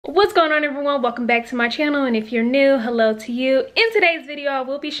What's going on, everyone? Welcome back to my channel, and if you're new, hello to you. In today's video, I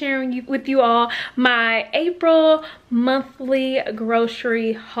will be sharing with you all my April monthly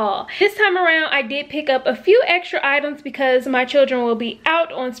grocery haul. This time around, I did pick up a few extra items because my children will be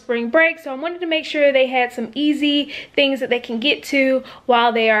out on spring break, so I wanted to make sure they had some easy things that they can get to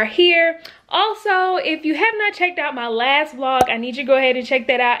while they are here. Also, if you have not checked out my last vlog, I need you to go ahead and check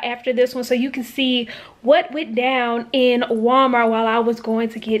that out after this one so you can see what went down in Walmart while I was going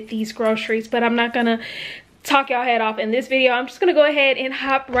to get these groceries. But I'm not gonna talk y'all head off in this video. I'm just gonna go ahead and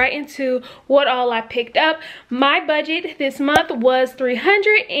hop right into what all I picked up. My budget this month was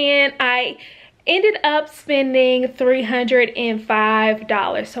 $300 and I ended up spending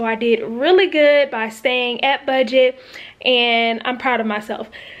 $305. So I did really good by staying at budget, and I'm proud of myself.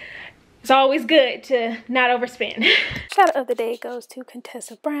 It's always good to not overspend. Shout out of the day goes to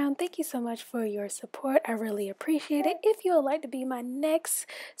Contessa Brown. Thank you so much for your support. I really appreciate it. If you would like to be my next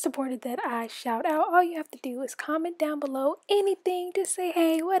supporter that I shout out, all you have to do is comment down below anything. Just say,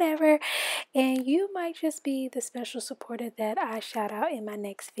 hey, whatever. And you might just be the special supporter that I shout out in my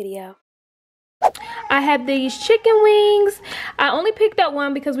next video. I have these chicken wings. I only picked up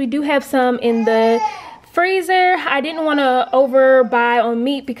one because we do have some in the freezer. I didn't want to overbuy on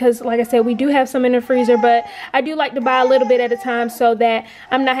meat because, like I said, we do have some in the freezer, but I do like to buy a little bit at a time so that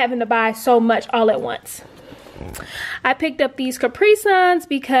I'm not having to buy so much all at once. I picked up these Capri Suns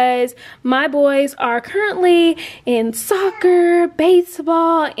because my boys are currently in soccer,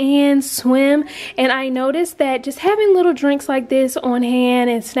 baseball, and swim, and I noticed that just having little drinks like this on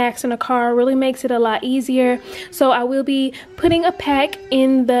hand and snacks in the car really makes it a lot easier. So I will be putting a pack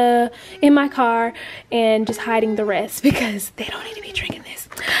in my car and just hiding the rest because they don't need to be drinking this.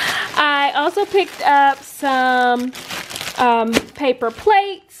 I also picked up some paper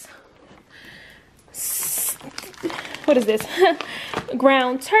plates. What is this?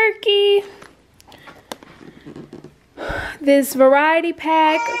 Ground turkey. This variety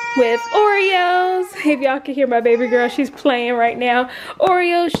pack with Oreos. If y'all can hear my baby girl, she's playing right now.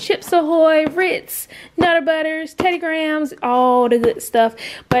 Oreos, Chips Ahoy, Ritz, Nutter Butters, Teddy Grahams, all the good stuff.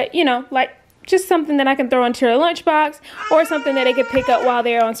 But you know, like just something that I can throw into their lunchbox or something that they can pick up while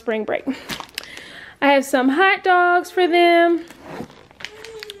they're on spring break. I have some hot dogs for them.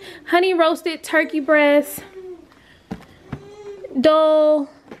 Honey roasted turkey breasts. Dole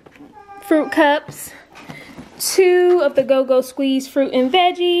fruit cups, 2 of the Go-Go Squeeze fruit and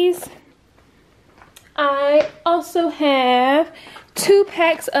veggies. I also have 2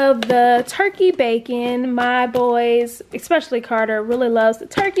 packs of the turkey bacon. My boys, especially Carter, really loves the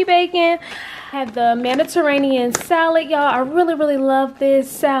turkey bacon. I have the Mediterranean salad, y'all. I really love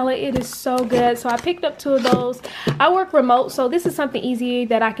this salad. It is so good. So I picked up 2 of those. I work remote, so this is something easy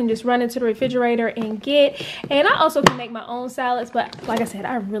that I can just run into the refrigerator and get. And I also can make my own salads, but like I said,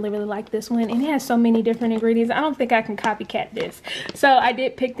 I really like this one. And it has so many different ingredients. I don't think I can copycat this. So I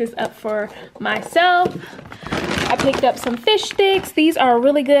did pick this up for myself. I picked up some fish sticks. These are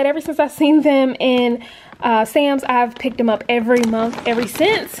really good. Ever since I've seen them in Sam's, I've picked them up every month ever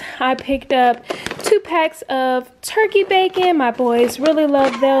since. I picked up 2 packs of turkey bacon. My boys really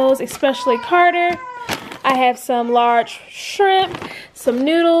love those, especially Carter. I have some large shrimp, some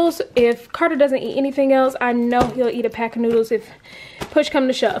noodles. If Carter doesn't eat anything else, I know he'll eat a pack of noodles if push come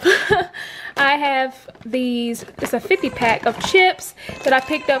to shove. I have these, it's a 50 pack of chips that I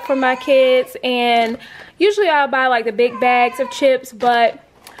picked up for my kids, and usually I'll buy like the big bags of chips, but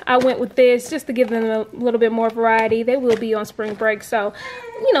I went with this just to give them a little bit more variety. They will be on spring break, so,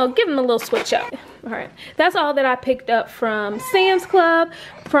 you know, give them a little switch up. All right, that's all that I picked up from Sam's Club.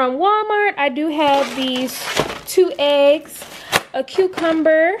 From Walmart, I do have these 2 eggs, a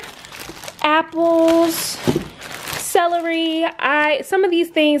cucumber, apples, celery. Some of these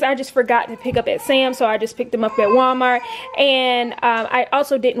things I just forgot to pick up at Sam's, so I just picked them up at Walmart. And I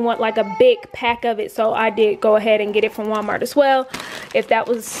also didn't want like a big pack of it, so I did go ahead and get it from Walmart as well, if that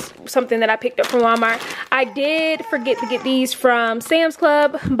was something that I picked up from Walmart. I did forget to get these from Sam's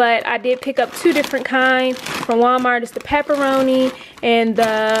Club, but I did pick up 2 different kinds from Walmart. It's the pepperoni and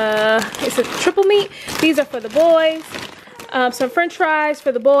it's a triple meat. These are for the boys. Some french fries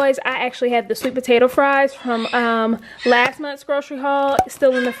for the boys. I actually have the sweet potato fries from last month's grocery haul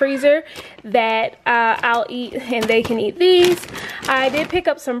still in the freezer that I'll eat, and they can eat these. I did pick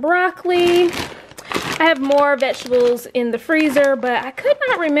up some broccoli. I have more vegetables in the freezer, but I could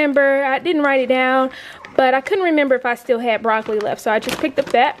not remember. I didn't write it down, but I couldn't remember if I still had broccoli left, so I just picked up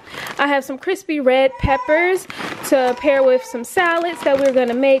that. I have some crispy red peppers to pair with some salads that we're going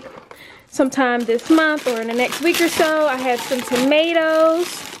to make sometime this month or in the next week or so. I have some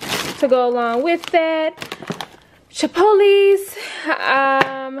tomatoes to go along with that. Chipotle's,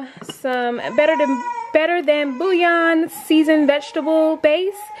 some better than bouillon seasoned vegetable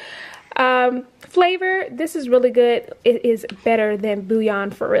base flavor. This is really good. It is better than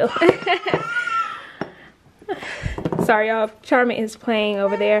bouillon for real. Sorry y'all, Charmin is playing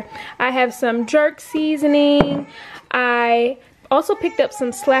over there. I have some jerk seasoning. I also picked up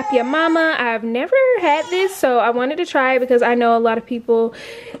some Slap Ya Mama. I've never had this, so I wanted to try it because I know a lot of people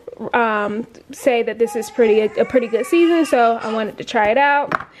say that this is a pretty good season, so I wanted to try it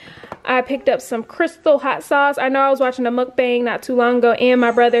out. I picked up some Crystal hot sauce. I know I was watching a mukbang not too long ago, and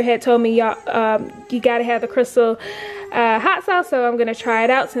my brother had told me, y'all, you gotta have the Crystal hot sauce, so I'm gonna try it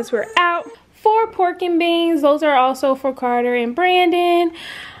out since we're out. 4 pork and beans. Those are also for Carter and Brandon.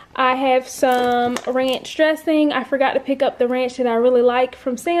 I have some ranch dressing. I forgot to pick up the ranch that I really like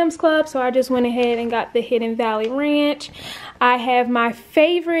from Sam's Club, so I just went ahead and got the Hidden Valley Ranch. I have my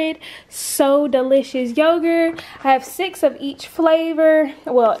favorite So Delicious yogurt. I have 6 of each flavor.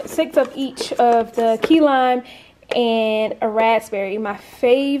 Well, 6 of each of the key lime and a raspberry, my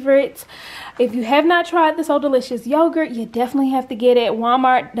favorite. If you have not tried the So Delicious yogurt, you definitely have to get it.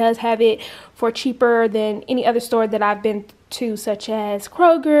 Walmart does have it for cheaper than any other store that I've been to, such as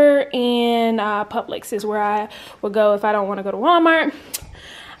Kroger and Publix is where I would go if I don't want to go to Walmart.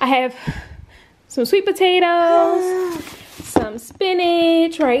 I have some sweet potatoes, some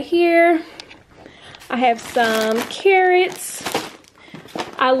spinach right here. I have some carrots.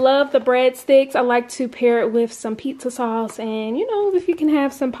 I love the breadsticks. I like to pair it with some pizza sauce, and you know, if you can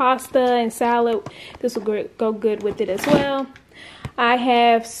have some pasta and salad, this will go good with it as well. I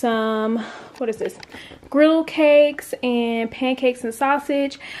have some, what is this? Griddle cakes and pancakes and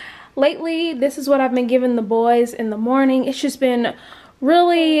sausage. Lately, this is what I've been giving the boys in the morning. It's just been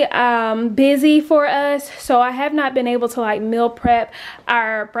really busy for us, so I have not been able to like meal prep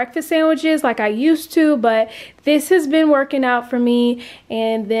our breakfast sandwiches like I used to, but this has been working out for me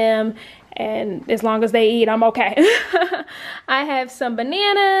and them, and as long as they eat, I'm okay. I have some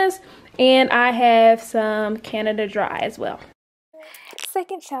bananas and I have some Canada Dry as well.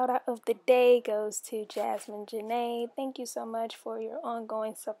 Second shout out of the day goes to Jasmine Janae. Thank you so much for your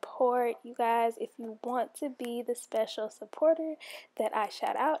ongoing support. You guys, if you want to be the special supporter that I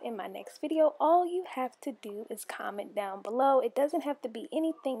shout out in my next video, all you have to do is comment down below. It doesn't have to be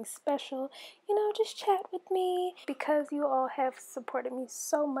anything special, you know, just chat with me. Because you all have supported me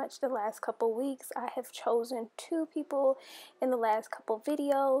so much the last couple weeks, I have chosen 2 people in the last couple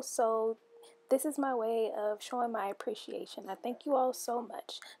videos, so this is my way of showing my appreciation. I thank you all so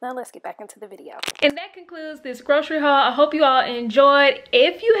much. Now let's get back into the video. And that concludes this grocery haul. I hope you all enjoyed.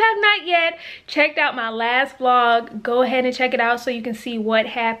 If you have not yet checked out my last vlog, go ahead and check it out so you can see what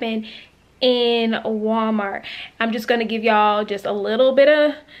happened in Walmart. I'm just gonna give y'all just a little bit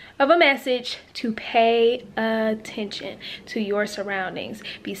of a message to pay attention to your surroundings.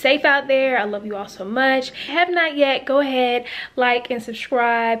 Be safe out there. I love you all so much. If you have not yet, go ahead, like and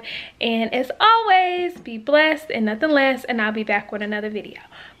subscribe, and as always, be blessed and nothing less, and I'll be back with another video.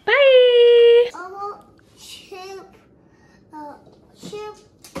 Bye.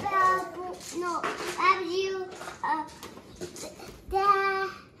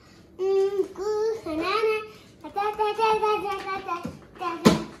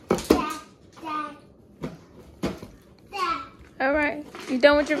 All right, you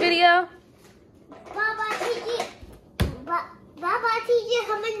done with your video? Baba teacher,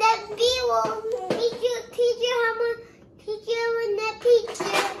 how much that teacher, how much teacher when that pizza.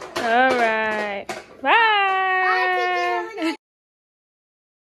 All right, bye.